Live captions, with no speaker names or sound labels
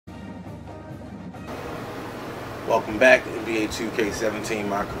Welcome back to NBA 2K17,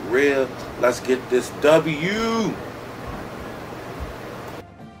 my career. Let's get this W.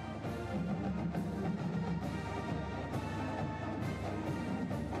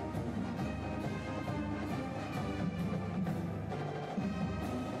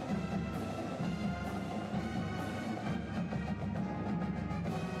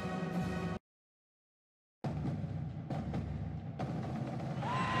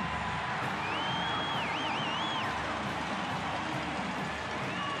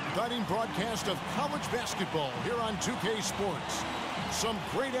 Exciting broadcast of college basketball here on 2K Sports. Some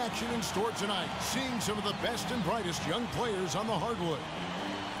great action in store tonight, seeing some of the best and brightest young players on the hardwood.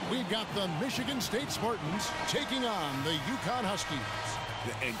 We've got the Michigan State Spartans taking on the UConn Huskies.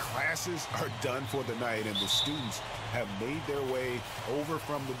 And classes are done for the night, and the students have made their way over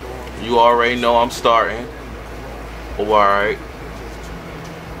from the dorm. You already know I'm starting. Oh, all right.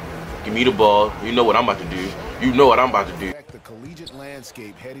 Give me the ball. You know what I'm about to do. You know what I'm about to do. The collegiate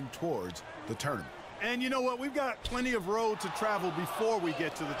landscape heading towards the tournament. And you know what? We've got plenty of road to travel before we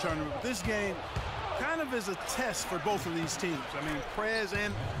get to the tournament. This game kind of is a test for both of these teams. I mean, Prez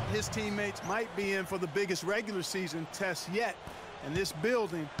and his teammates might be in for the biggest regular season test yet. And this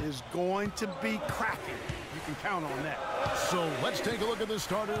building is going to be cracking. You can count on that. So let's take a look at the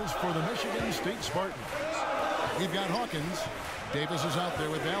starters for the Michigan State Spartans. We've got Hawkins. Davis is out there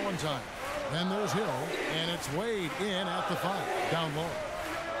with Valentine. Then there's Hill, and it's Wade in at the 5, down low.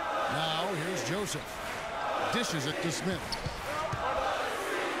 Now here's Joseph. Dishes it to Smith.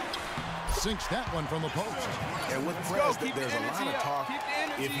 Sinks that one from the post. And with Prez, there's a lot of talk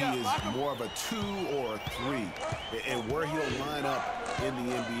if he is more of a 2 or a 3, and where he'll line up in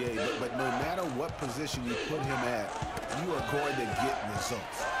the NBA. But no matter what position you put him at, you are going to get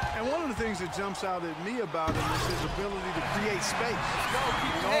results. And one of the things that jumps out at me about him is his ability to create space.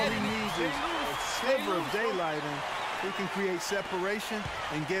 And all he needs is a sliver of daylight, and he can create separation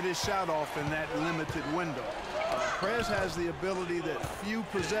and get his shot off in that limited window. Prez has the ability that few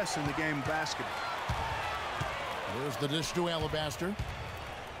possess in the game of basketball. Here's the dish to Alabaster.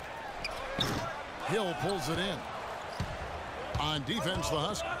 Hill pulls it in. On defense, the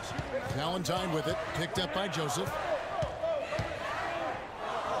Huskies. Valentine with it, picked up by Joseph.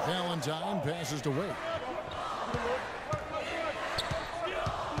 Valentine passes to Wade.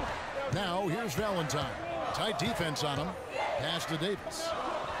 Now here's Valentine. Tight defense on him. Pass to Davis.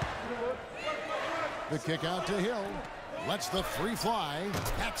 The kick out to Hill. Lets the free fly.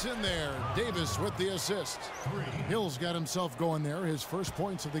 That's in there. Davis with the assist. Hill's got himself going there. His first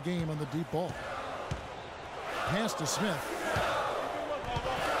points of the game on the deep ball. Pass to Smith.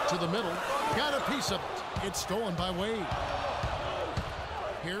 To the middle. Got a piece of it. It's stolen by Wade.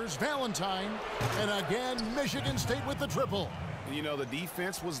 Here's Valentine. And again, Michigan State with the triple. You know, the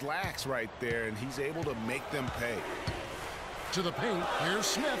defense was lax right there, and he's able to make them pay. To the paint. Here's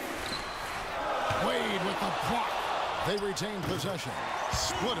Smith. Wade with the block. They retain possession.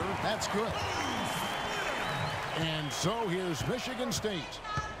 Splitter, that's good. And so here's Michigan State.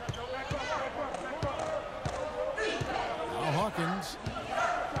 Now Hawkins.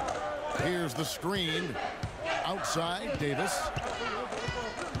 Here's the screen. Outside, Davis.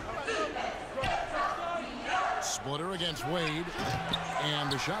 Splitter against Wade.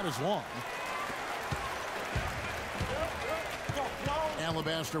 And the shot is long.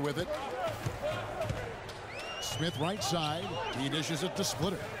 Alabaster with it. Smith right side. He dishes it to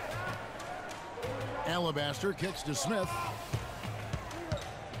Splitter. Alabaster kicks to Smith.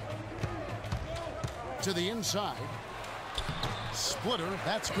 To the inside. Splitter,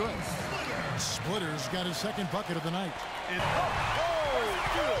 that's good. Splitter's got his second bucket of the night. And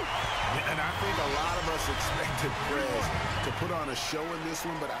I think a lot of us expected Prez to put on a show in this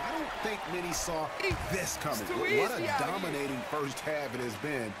one, but I don't think many saw this coming. What a dominating first half it has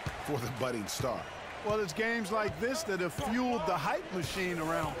been for the budding star. Well, it's games like this that have fueled the hype machine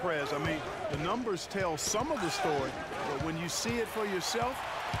around Prez. I mean, the numbers tell some of the story, but when you see it for yourself,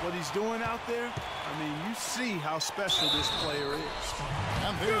 what he's doing out there, I mean, you see how special this player is.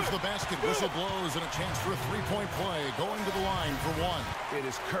 And there's the basket. Whistle blows and a chance for a three-point play. Going to the line for one. It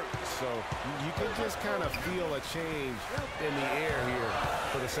is curtain, so you can just kind of feel a change in the air here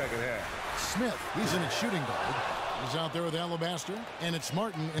for the second half. Smith, he's in at shooting guard. He's out there with Alabaster, and it's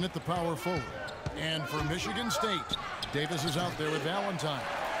Martin in at the power forward. And for Michigan State, Davis is out there with Valentine.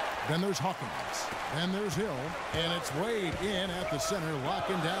 Then there's Hawkins. Then there's Hill. And it's Wade in at the center,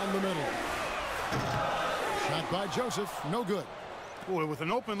 locking down the middle. Shot by Joseph, no good. Boy, with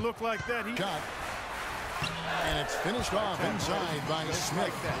an open look like that, he shot. And it's finished off inside by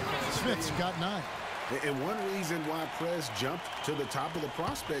Smith. Smith's got 9. And one reason why Prez jumped to the top of the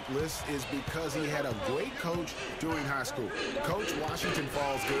prospect list is because he had a great coach during high school. Coach Washington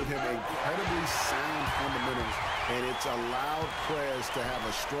Falls gave him incredibly sound fundamentals, and it's allowed Prez to have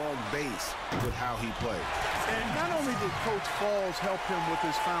a strong base with how he plays. And not only did Coach Falls help him with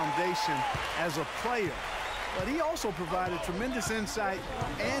his foundation as a player, but he also provided tremendous insight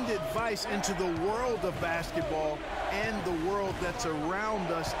and advice into the world of basketball and the world that's around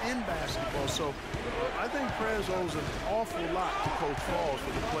us in basketball. So I think Prez owes an awful lot to Coach Falls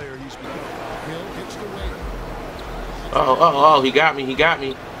for the player he's become. Hill gets the win. Oh, he got me. He got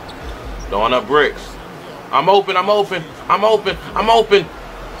me. Throwing up bricks. I'm open. I'm open. I'm open. I'm open.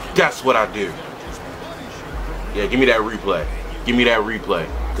 That's what I do. Yeah, give me that replay. Give me that replay.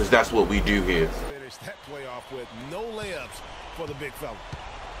 Because that's what we do here. That playoff with no layups for the big fella.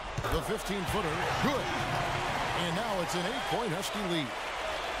 The 15-footer, good. And now it's an 8-point Husky lead.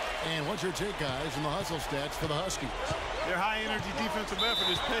 And what's your take, guys, in the hustle stats for the Huskies? Their high-energy defensive effort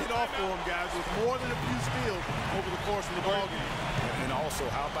has paid off for them, guys, with more than a few steals over the course of the ballgame. And also,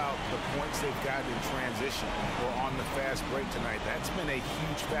 how about the points they've gotten in transition or on the fast break tonight? That's been a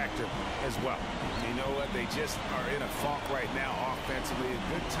huge factor as well. You know what? They just are in a funk right now offensively. A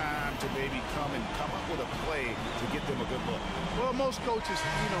good time to maybe come up with a play to get them a good look. Well, most coaches,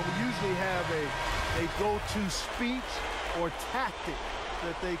 usually have a go-to speech or tactic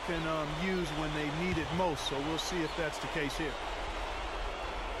that they can use when they need it most. So we'll see if that's the case here.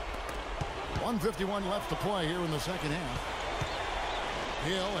 1:51 left to play here in the second half.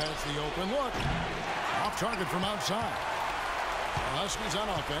 Hill has the open look. Off target from outside. The Huskies on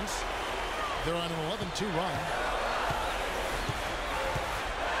offense. They're on an 11-2 run.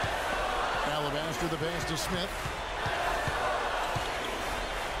 Alabaster the pass to Smith.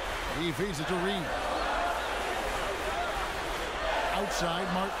 He feeds it to Reed.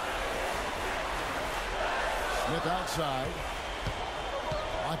 Outside, Martin. Smith outside.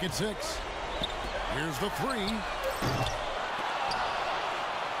 Lock at 6. Here's the 3.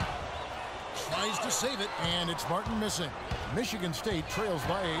 Tries to save it, and it's Martin missing. Michigan State trails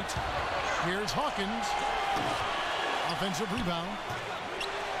by 8. Here's Hawkins. Offensive rebound.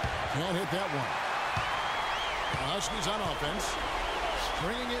 Can't hit that one. The Huskies on offense.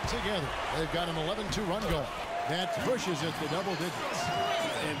 Stringing it together. They've got an 11-2 run going. That pushes it to double digits.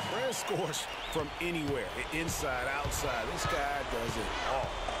 And Prez scores from anywhere, inside, outside. This guy does it all.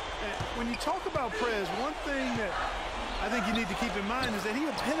 And when you talk about Prez, one thing that I think you need to keep in mind is that he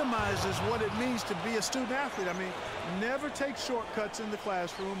epitomizes what it means to be a student athlete. I mean, never takes shortcuts in the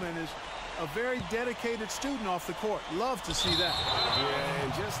classroom and is a very dedicated student off the court. Love to see that. Yeah,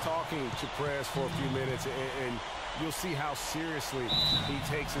 and just talking to Prez for a few minutes, and you'll see how seriously he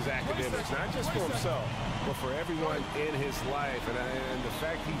takes his academics, not just for himself, but for everyone in his life. And the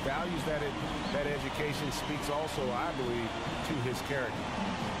fact he values that education speaks also, I believe, to his character.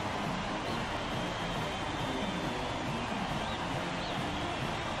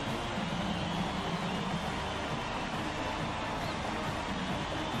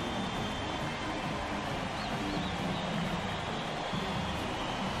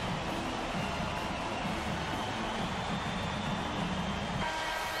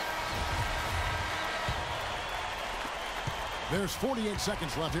 There's 48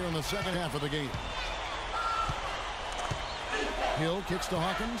 seconds left here in the second half of the game. Hill kicks to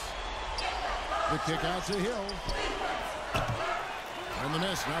Hawkins. The kick out to Hill. And the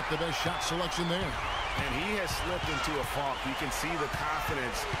miss, not the best shot selection there. And he has slipped into a funk. You can see the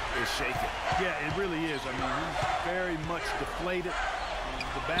confidence is shaken. Yeah, it really is. I mean, he's very much deflated.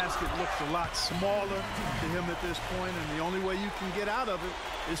 The basket looks a lot smaller to him at this point, and the only way you can get out of it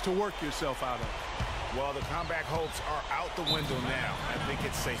is to work yourself out of it. Well, the comeback hopes are out the window now. I think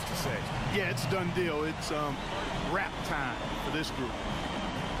it's safe to say. Yeah, it's done deal. It's wrap time for this group.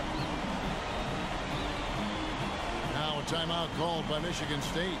 Now a timeout called by Michigan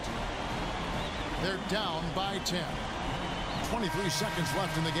State. They're down by 10. 23 seconds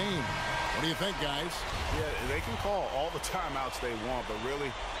left in the game. What do you think, guys? Yeah, they can call all the timeouts they want, but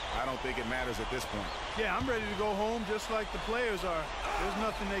really, I don't think it matters at this point. Yeah, I'm ready to go home just like the players are. There's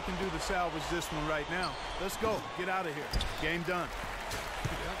nothing they can do to salvage this one right now. Let's go. Get out of here. Game done.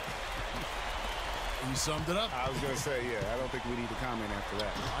 He summed it up. I was going to say, yeah, I don't think we need to comment after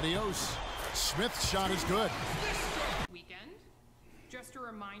that. Adios. Smith's shot is good. Weekend. Just a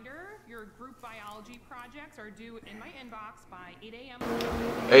reminder, your group biology projects are due in my inbox by 8 a.m.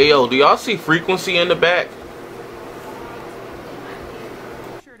 Hey, yo, do y'all see frequency in the back? Be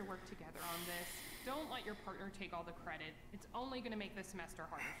sure to work together on this. Don't let your partner take all the credit. It's only going to make the semester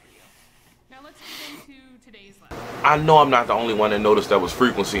harder for you. Now let's get into today's lesson. I know I'm not the only one that noticed that was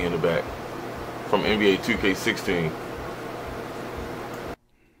frequency in the back. from NBA 2K16.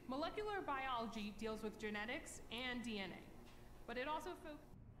 Molecular biology deals with genetics and DNA, but it also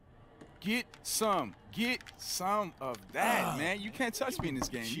Get some of that, man. You can't touch me in this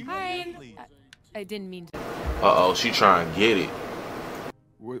game. Hi. I didn't mean to. Uh-oh, she trying to get it.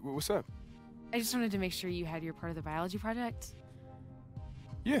 What's up? I just wanted to make sure you had your part of the biology project.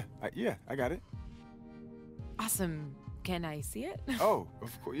 Yeah, I got it. Awesome. Can I see it? Oh,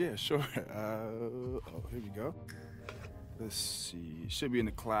 of course, yeah, sure. Oh, here we go. Let's see. Should be in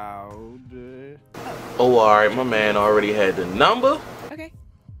the cloud. Oh, all right. My man already had the number. Okay.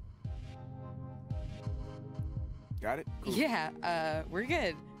 Got it? Cool. Yeah, we're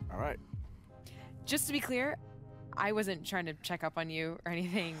good. All right. Just to be clear, I wasn't trying to check up on you or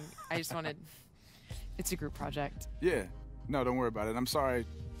anything. I just wanted... It's a group project. Yeah. No, don't worry about it. I'm sorry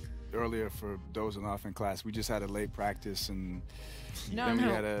earlier for dozing off in class. We just had a late practice and then we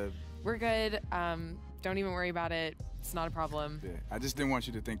had a... We're good. Don't even worry about it. It's not a problem. Yeah. I just didn't want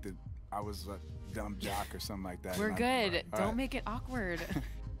you to think that I was a dumb jock or something like that. We're good. All Don't right. make it awkward.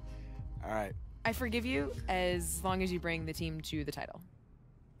 All right. I forgive you as long as you bring the team to the title.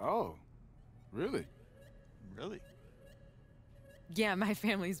 Oh, really? Really? Yeah, my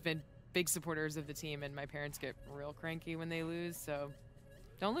family's been big supporters of the team, and my parents get real cranky when they lose, so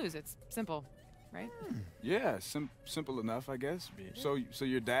don't lose. It's simple, right? Yeah, simple enough, I guess. So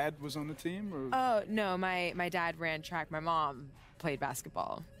your dad was on the team, or? Oh, no, my dad ran track. My mom played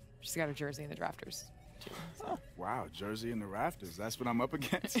basketball. She's got a jersey in the drafters, too. So. Wow, jersey in the rafters. That's what I'm up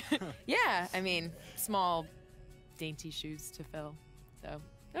against. Yeah, I mean, small, dainty shoes to fill, so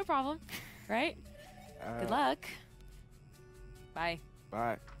no problem, right? Good luck. Bye.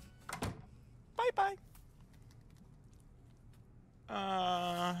 Bye. Bye-bye.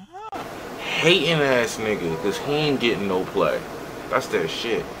 Hating ass nigga, because he ain't getting no play. That's that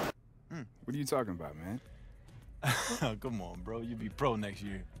shit. What are you talking about, man? Come on, bro. You'll be pro next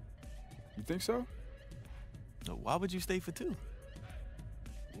year. You think so? So why would you stay for 2?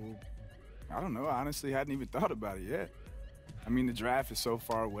 Well, I don't know. I honestly hadn't even thought about it yet. I mean, the draft is so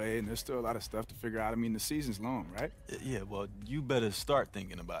far away, and there's still a lot of stuff to figure out. I mean, the season's long, right? Yeah, well, you better start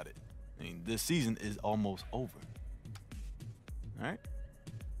thinking about it. I mean, this season is almost over. All right?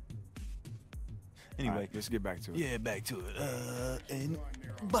 Anyway, All right, let's get back to it. Yeah, back to it. And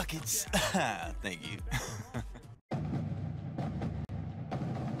buckets. Thank you.